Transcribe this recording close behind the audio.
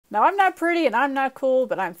Now, I'm not pretty and I'm not cool,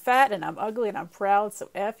 but I'm fat and I'm ugly and I'm proud, so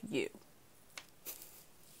F you.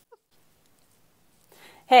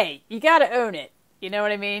 Hey, you gotta own it. You know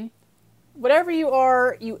what I mean? Whatever you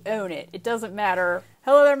are, you own it. It doesn't matter.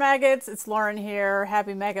 Hello there, maggots. It's Lauren here.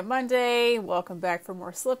 Happy Maggot Monday. Welcome back for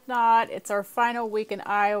more Slipknot. It's our final week in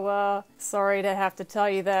Iowa. Sorry to have to tell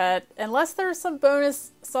you that. Unless there's some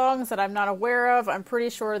bonus songs that I'm not aware of, I'm pretty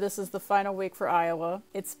sure this is the final week for Iowa.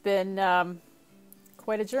 It's been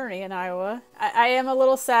quite a journey in Iowa. I am a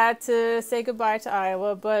little sad to say goodbye to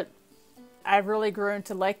Iowa, but I've really grown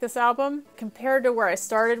to like this album. Compared to where I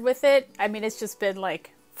started with it, I mean, it's just been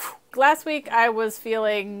like... Last week, I was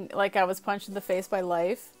feeling like I was punched in the face by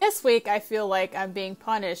life. This week, I feel like I'm being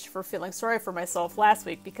punished for feeling sorry for myself last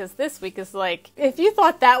week, because this week is like, if you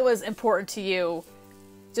thought that was important to you,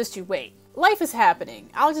 just you wait. Life is happening.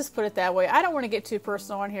 I'll just put it that way. I don't want to get too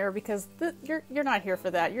personal on here, because you're not here for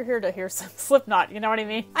that. You're here to hear some Slipknot, you know what I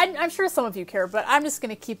mean? I'm sure some of you care, but I'm just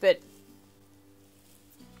going to keep it...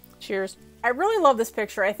 Cheers. I really love this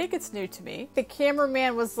picture. I think it's new to me. The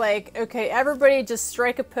cameraman was like, okay, everybody just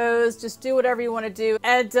strike a pose, just do whatever you want to do.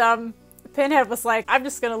 And Pinhead was like, I'm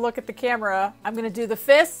just going to look at the camera. I'm going to do the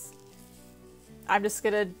fists. I'm just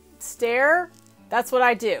going to stare. That's what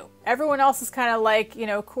I do. Everyone else is kind of like, you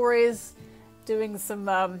know, Corey's doing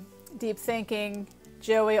some deep thinking.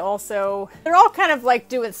 Joey also. They're all kind of like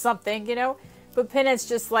doing something, you know? But Pinhead's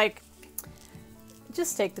just like,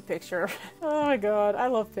 just take the picture. Oh my god, I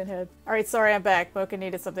love Pinhead. Alright, sorry, I'm back. Mocha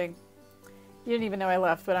needed something. You didn't even know I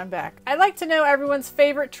left, but I'm back. I'd like to know everyone's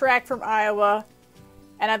favorite track from Iowa,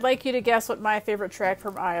 and I'd like you to guess what my favorite track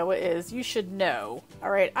from Iowa is. You should know.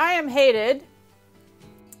 Alright, I Am Hated.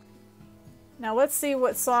 Now let's see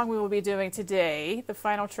what song we will be doing today. The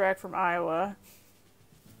final track from Iowa.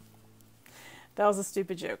 That was a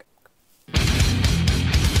stupid joke.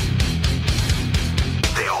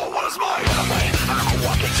 They all want us mine. I'm a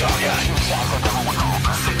walking target.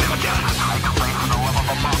 See them again. I complain for the love of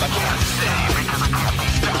a mother. I can't stay because I can't be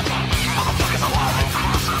stopped. You motherfuckers alive and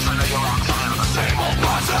cruisers. I know you're all tired of the same old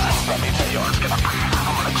process. Let me tell you what's gonna be.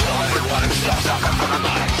 I'm gonna kill everyone who stops talking for the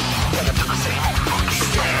night. Get up to the same old fucking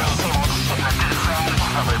scale. Same old shit that didn't matter.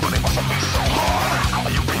 Everybody wants to be so hard.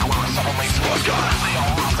 Are you real when someone makes what's gone? They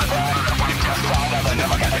all lost the bag. Everybody just found out. They're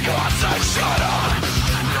never gonna go outside. Shut up.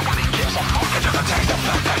 Nobody gives a fuck. It doesn't take the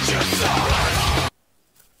fact that you saw.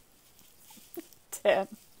 10.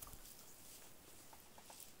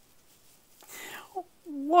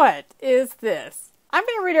 What is this? I'm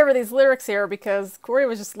going to read over these lyrics here because Corey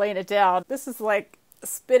was just laying it down. This is like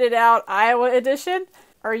Spit It Out Iowa edition.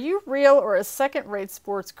 Are you real or a second-rate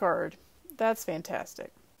sports card? That's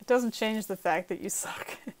fantastic. It doesn't change the fact that you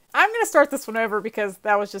suck. I'm going to start this one over because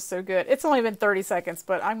that was just so good. It's only been 30 seconds,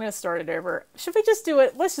 but I'm going to start it over. Should we just do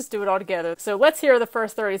it? Let's just do it all together. So let's hear the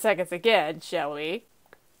first 30 seconds again, shall we?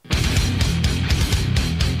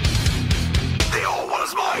 They all want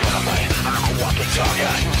us mine. I'm a walking target.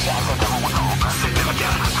 See them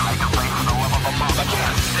again. I complain for the love of a mother. I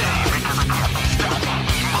can't stay because I can't be stopped.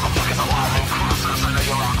 You motherfuckers alive and cruisers. I know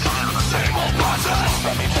you're all tired of the same old process.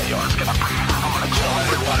 Let me tell you what's gonna be. I'm gonna kill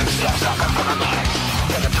everyone who stops talking for the night.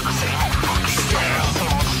 Get up to the same old fucking scale. Same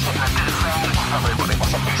old shit that didn't matter. Everybody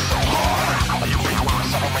wants to be so hard. Are you real when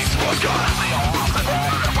someone makes what's gone? They all lost the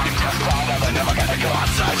bag. Everybody just found out. They're never gonna go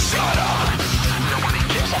outside. Shut up. Nobody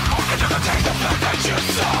gives a fuck. It doesn't take the fact that you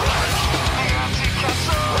saw. The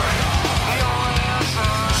anti-castle. The only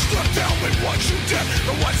answer. Struck down with what you did.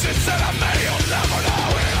 The ones that said I may, you'll never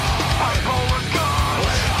know. I pull a gun.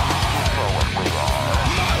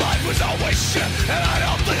 My life was always shit, and I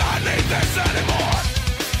don't think I need this anymore.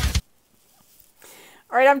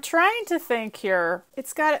 Alright, I'm trying to think here.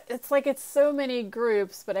 It's like it's so many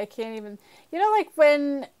groups, but I can't even... You know, like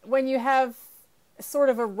when you have sort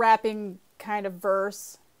of a rapping kind of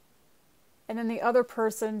verse, and then the other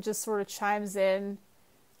person just sort of chimes in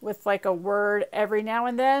with like a word every now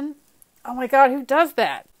and then? Oh my god, who does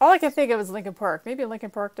that? All I can think of is Linkin Park. Maybe Linkin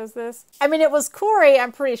Park does this. I mean, it was Corey,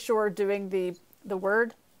 I'm pretty sure, doing the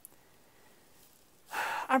word.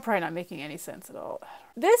 I'm probably not making any sense at all.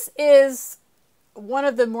 This is one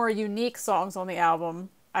of the more unique songs on the album,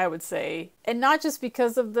 I would say. And not just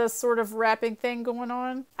because of the sort of rapping thing going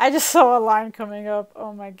on. I just saw a line coming up.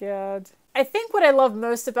 Oh my god. I think what I love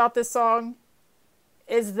most about this song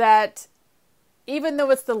is that even though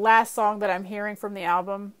it's the last song that I'm hearing from the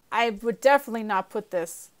album, I would definitely not put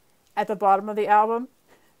this at the bottom of the album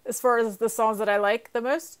as far as the songs that I like the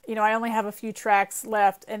most. You know, I only have a few tracks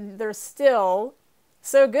left and they're still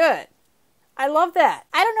so good. I love that.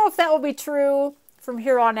 I don't know if that will be true from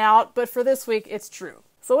here on out, but for this week, it's true.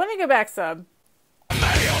 So let me go back some.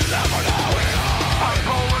 May you'll never know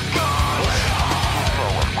it.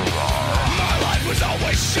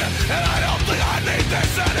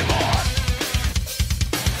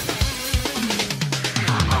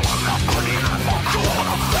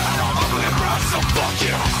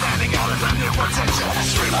 all is a new potential.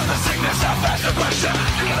 Stream of the sickness, how fast aggression.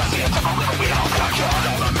 You cannot see it, but we all got caught.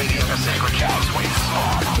 All the media, the sacred cows, we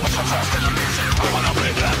spawn. What's the trust in the music? We wanna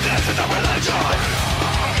believe that this is a religion.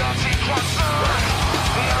 We got to cancer,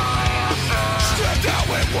 the only answer. Stripped out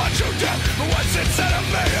with what you did, but what's inside of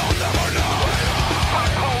me, I'll never know.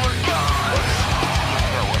 Bipolar gods, you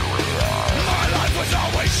know what we are. My life was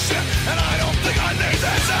always shit, and I don't think I need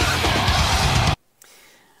this anymore.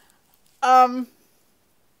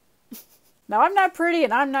 Now I'm not pretty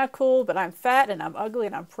and I'm not cool, but I'm fat and I'm ugly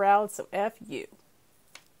and I'm proud, so F you.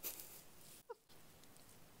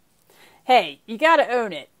 Hey, you gotta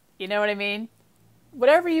own it. You know what I mean?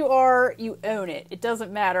 Whatever you are, you own it. It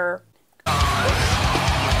doesn't matter. My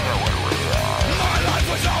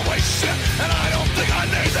life was always shit, and I don't think I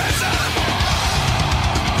need this anymore.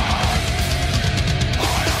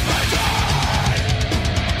 I am a dead.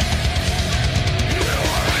 You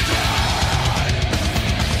are a dead.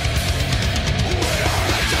 We are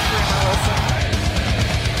a dead.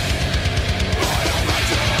 I am a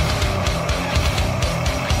dead.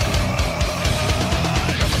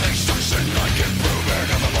 Everything's touching, I can prove it.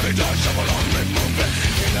 Everybody does, someone on me move it.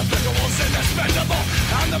 Individuals indispensable.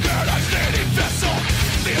 I'm the paradigm's needy vessel.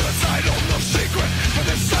 The other side hold no secret, but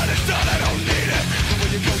this side is done, I don't need it. But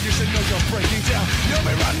when you go, you should know you're breaking down. You'll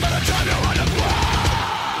be run by the time you're on the ground.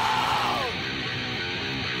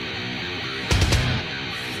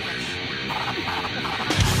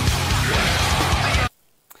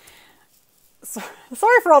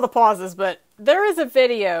 Sorry for all the pauses, but there is a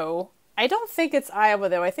video. I don't think it's Iowa,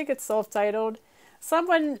 though. I think it's self-titled.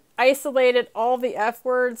 Someone isolated all the F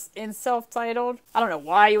words in self-titled. I don't know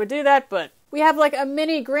why you would do that, but we have like a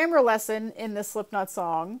mini grammar lesson in the Slipknot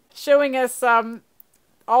song showing us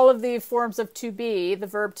all of the forms of to be, the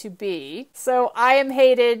verb to be. So I am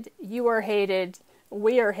hated, you are hated,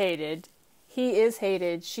 we are hated, he is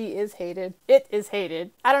hated, she is hated, it is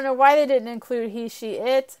hated. I don't know why they didn't include he, she,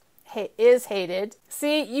 it. Is hated.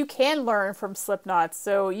 See, you can learn from Slipknot.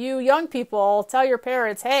 So you young people, tell your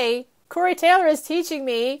parents, hey, Corey Taylor is teaching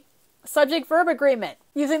me subject-verb agreement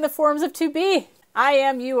using the forms of to be. I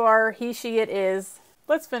am, you are, he, she, it is.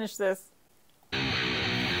 Let's finish this.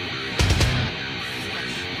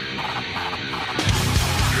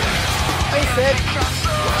 Hey, Sid.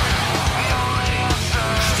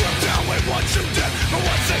 Stripped down with what you did, but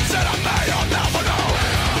what's inside of me, I'll never know.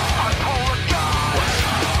 Bipolar gods,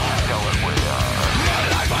 you know what we are. My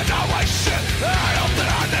life was always shit, I don't think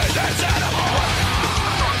I need this anymore.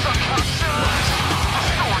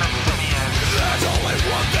 There's only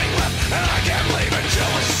one thing left, and I can't leave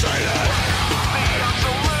until it's illustrated. The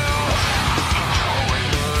absolute controlling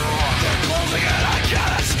you. They're closing it, I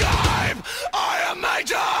can't escape. I am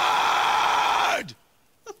majored.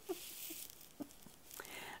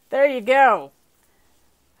 There you go.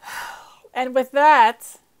 And with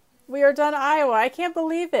that, we are done Iowa. I can't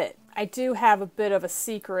believe it. I do have a bit of a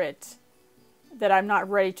secret that I'm not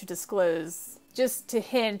ready to disclose. Just to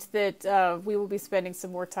hint that we will be spending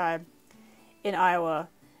some more time in Iowa,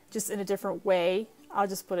 just in a different way. I'll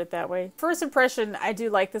just put it that way. First impression, I do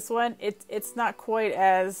like this one. It's not quite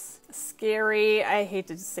as scary. I hate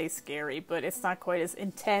to just say scary, but it's not quite as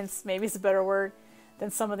intense, maybe it's a better word,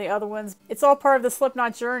 than some of the other ones. It's all part of the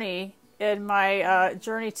Slipknot journey and my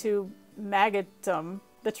journey to maggotum.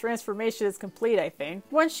 The transformation is complete, I think.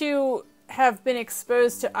 Once you have been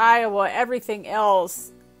exposed to Iowa, everything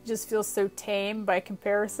else just feels so tame by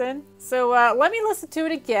comparison. So let me listen to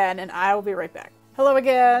it again and I will be right back. Hello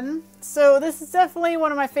again. So this is definitely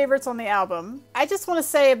one of my favorites on the album. I just want to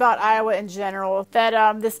say about Iowa in general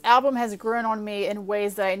that this album has grown on me in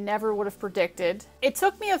ways that I never would have predicted. It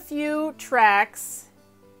took me a few tracks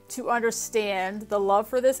to understand the love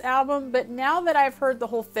for this album, but now that I've heard the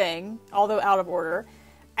whole thing, although out of order,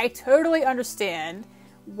 I totally understand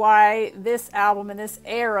why this album in this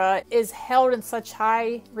era is held in such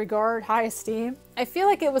high regard, high esteem. I feel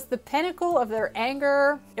like it was the pinnacle of their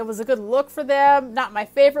anger. It was a good look for them. Not my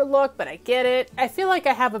favorite look, but I get it. I feel like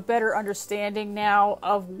I have a better understanding now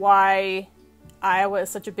of why Iowa is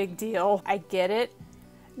such a big deal. I get it.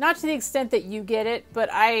 Not to the extent that you get it, but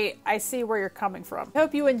I see where you're coming from. I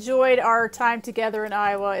hope you enjoyed our time together in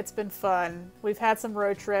Iowa. It's been fun. We've had some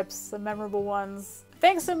road trips, some memorable ones.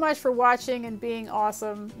 Thanks so much for watching and being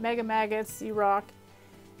awesome. Mega Maggots, you rock.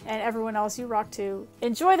 And everyone else, you rock too.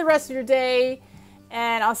 Enjoy the rest of your day.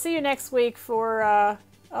 And I'll see you next week for,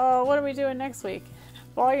 what are we doing next week?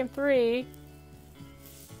 Volume 3.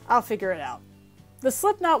 I'll figure it out. The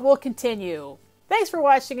Slipknot will continue. Thanks for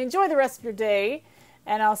watching. Enjoy the rest of your day.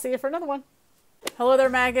 And I'll see you for another one. Hello there,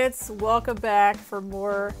 maggots. Welcome back for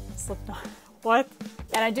more Slipknot. What?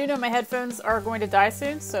 And I do know my headphones are going to die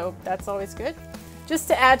soon, so that's always good. Just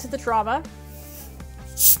to add to the drama.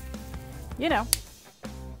 You know.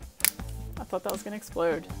 I thought that was going to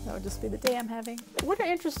explode. That would just be the day I'm having. What an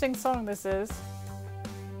interesting song this is.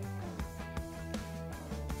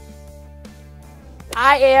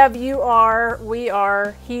 I am, you are, we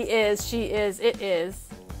are, he is, she is, it is.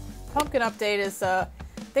 Pumpkin update is,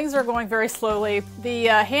 things are going very slowly. The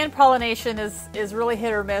hand pollination is really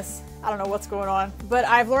hit or miss. I don't know what's going on. But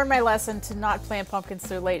I've learned my lesson to not plant pumpkins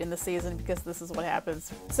so late in the season because this is what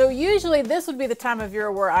happens. So usually this would be the time of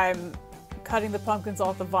year where I'm cutting the pumpkins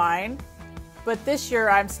off the vine. But this year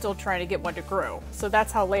I'm still trying to get one to grow. So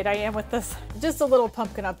that's how late I am with this. Just a little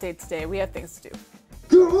pumpkin update today. We have things to do.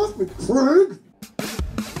 Get off me, Craig!